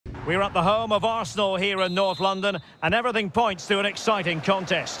We're at the home of Arsenal here in North London, and everything points to an exciting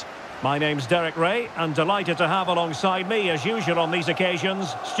contest. My name's Derek Ray, and delighted to have alongside me, as usual on these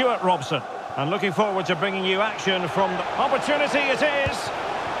occasions, Stuart Robson. And looking forward to bringing you action from the opportunity it is.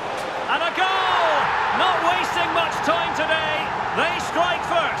 And a goal! Not wasting much time today. They strike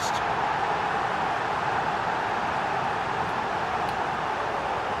first.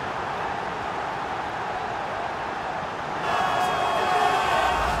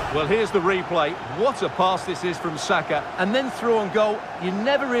 Well, here's the replay. What a pass this is from Saka. And then through on goal, you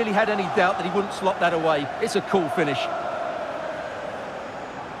never really had any doubt that he wouldn't slot that away. It's a cool finish.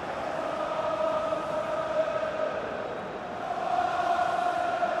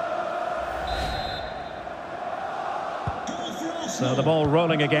 So the ball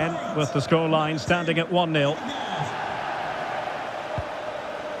rolling again with the scoreline standing at 1-0.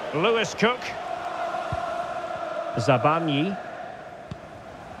 Lewis Cook. Zabanyi.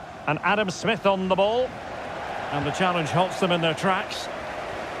 And Adam Smith on the ball. And the challenge halts them in their tracks.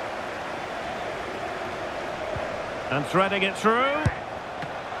 And threading it through.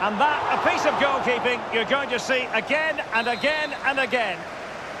 And that, a piece of goalkeeping you're going to see again and again and again.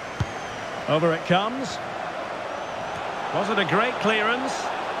 Over it comes. Was it a great clearance?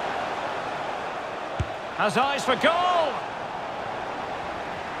 Has eyes for goal!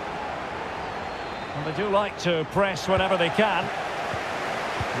 And they do like to press whenever they can.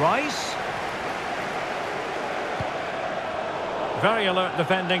 Rice. Very alert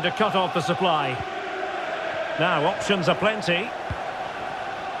defending to cut off the supply. Now options are plenty.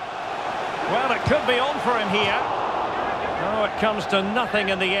 Well, it could be on for him here. Oh, it comes to nothing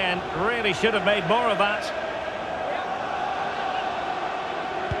in the end. Really should have made more of that.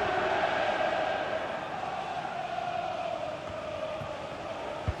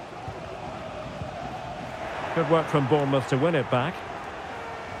 Good work from Bournemouth to win it back.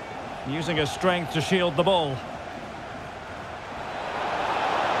 Using his strength to shield the ball.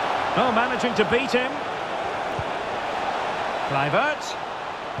 Oh, managing to beat him. Kluivert.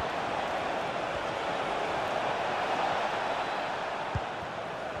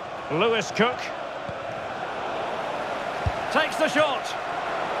 Lewis Cook. Takes the shot.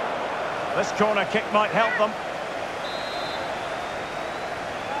 This corner kick might help them.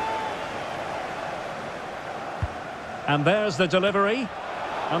 And there's the delivery.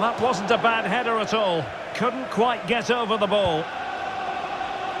 And that wasn't a bad header at all. Couldn't quite get over the ball.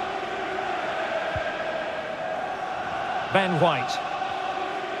 Ben White.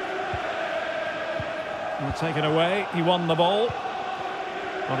 And taken away. He won the ball.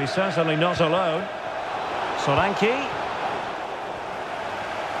 But he's certainly not alone. Solanke.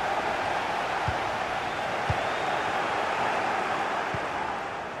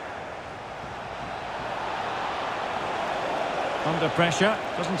 Under pressure,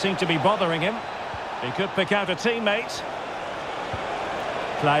 doesn't seem to be bothering him. He could pick out a teammate.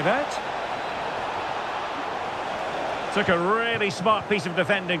 Kluivert. Took a really smart piece of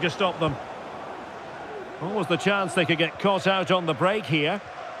defending to stop them. What was the chance they could get caught out on the break here?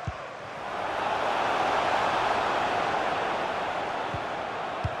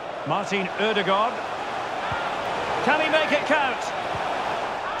 Martin Ødegaard. Can he make it count?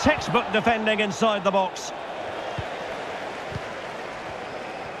 Textbook defending inside the box.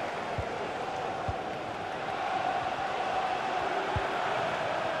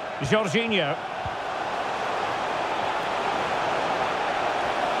 Jorginho.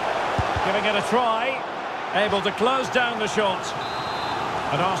 Giving it a try. Able to close down the shot.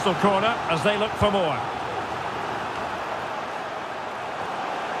 An Arsenal corner as they look for more.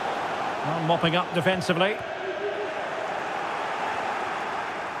 Well, mopping up defensively.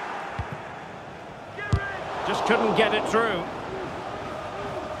 Just couldn't get it through.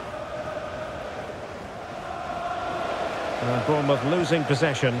 Bournemouth losing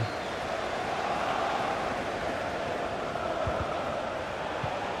possession.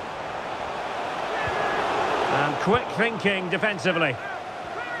 And quick thinking defensively.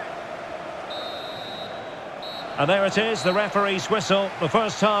 And there it is, the referee's whistle. The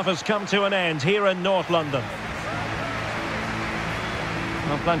first half has come to an end here in North London.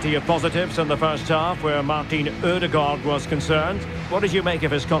 Well, plenty of positives in the first half where Martin Ødegaard was concerned. What did you make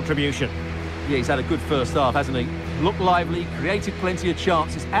of his contribution? Yeah, he's had a good first half, hasn't he? Looked lively, created plenty of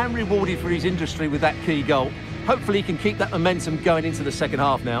chances and rewarded for his industry with that key goal. Hopefully he can keep that momentum going into the second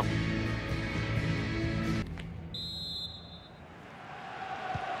half now.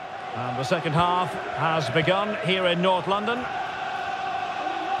 And the second half has begun here in North London.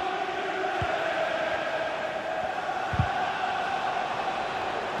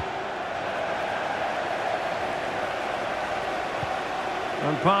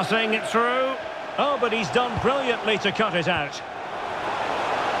 And Passing it through. Oh, but he's done brilliantly to cut it out.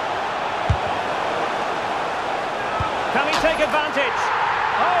 Can he take advantage?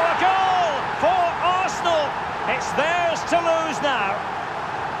 Oh, a goal for Arsenal. It's theirs to lose now.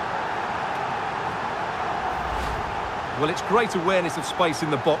 Well, it's great awareness of space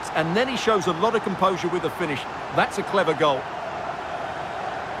in the box, and then he shows a lot of composure with the finish. That's a clever goal.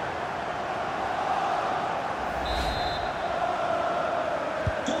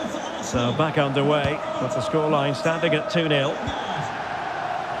 So back underway with the scoreline standing at 2-0.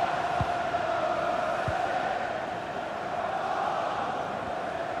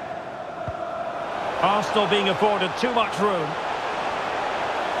 Arsenal being afforded too much room.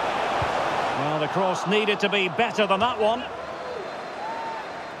 Well, the cross needed to be better than that one.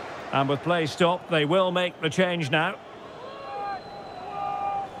 And with play stopped, they will make the change now.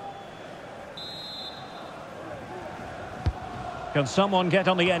 Can someone get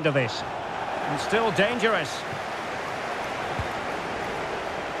on the end of this? And still dangerous.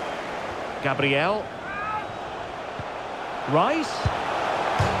 Gabriel. Rice.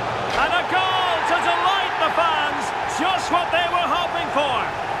 And a goal to delight the fans. Just what they were hoping for.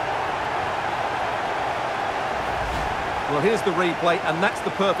 Well, here's the replay, and that's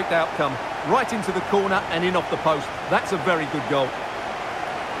the perfect outcome. Right into the corner and in off the post. That's a very good goal.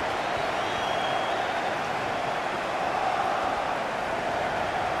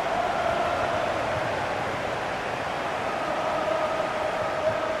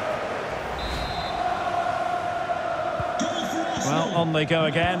 Well, on they go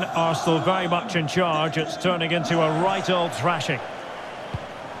again. Arsenal very much in charge. It's turning into a right old thrashing.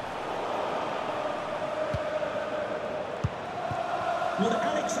 Would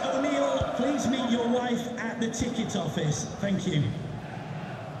Alex O'Neill please meet your wife at the ticket office? Thank you.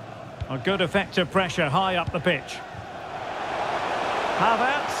 A good effective pressure high up the pitch.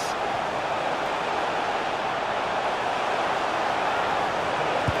 Havertz.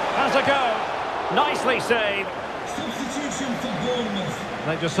 Has a go. Nicely saved. Substitution for Bournemouth.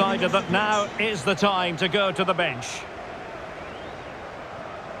 They decided that now is the time to go to the bench.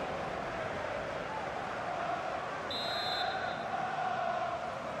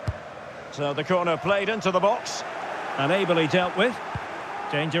 So the corner played into the box and ably dealt with.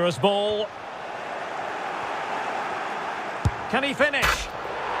 Dangerous ball. Can he finish?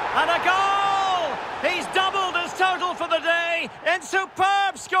 And a goal! He's doubled his total for the day in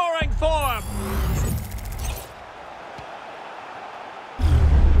superb scoring form.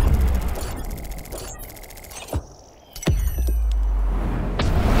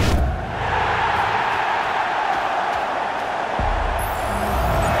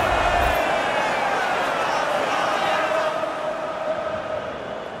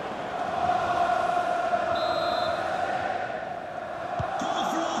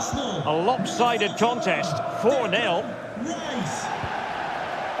 A lopsided contest, 4-0.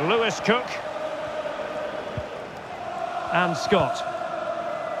 Lewis Cook. And Scott.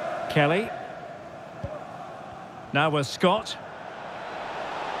 Kelly. Now with Scott.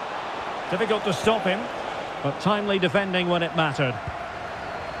 Difficult to stop him, but timely defending when it mattered.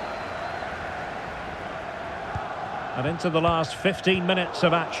 And into the last 15 minutes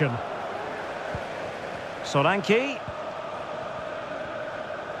of action. Solanke.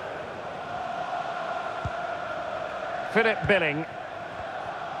 Philip Billing.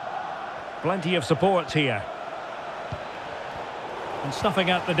 Plenty of support here. And snuffing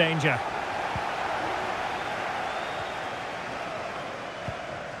out the danger.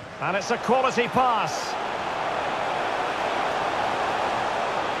 And it's a quality pass.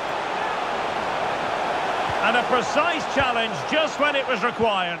 And a precise challenge just when it was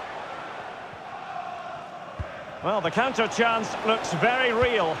required. Well, the counter chance looks very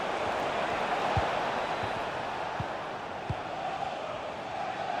real.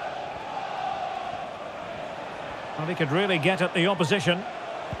 Well, he could really get at the opposition.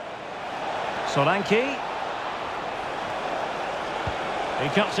 Solanke. He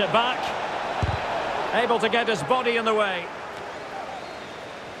cuts it back. Able to get his body in the way.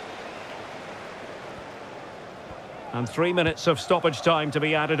 And 3 minutes of stoppage time to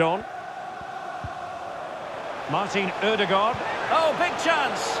be added on. Martin Ødegaard. Oh, big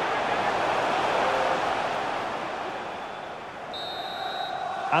chance!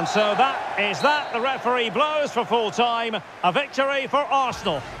 And so that is that. The referee blows for full time. A victory for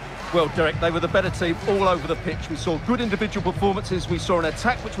Arsenal. Well, Derek, they were the better team all over the pitch. We saw good individual performances. We saw an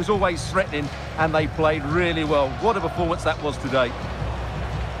attack which was always threatening, and they played really well. What a performance that was today.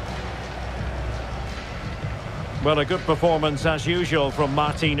 Well, a good performance as usual from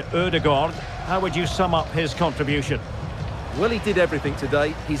Martin Ødegaard. How would you sum up his contribution? Well, he did everything today.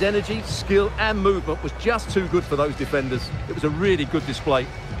 His energy, skill and movement was just too good for those defenders. It was a really good display.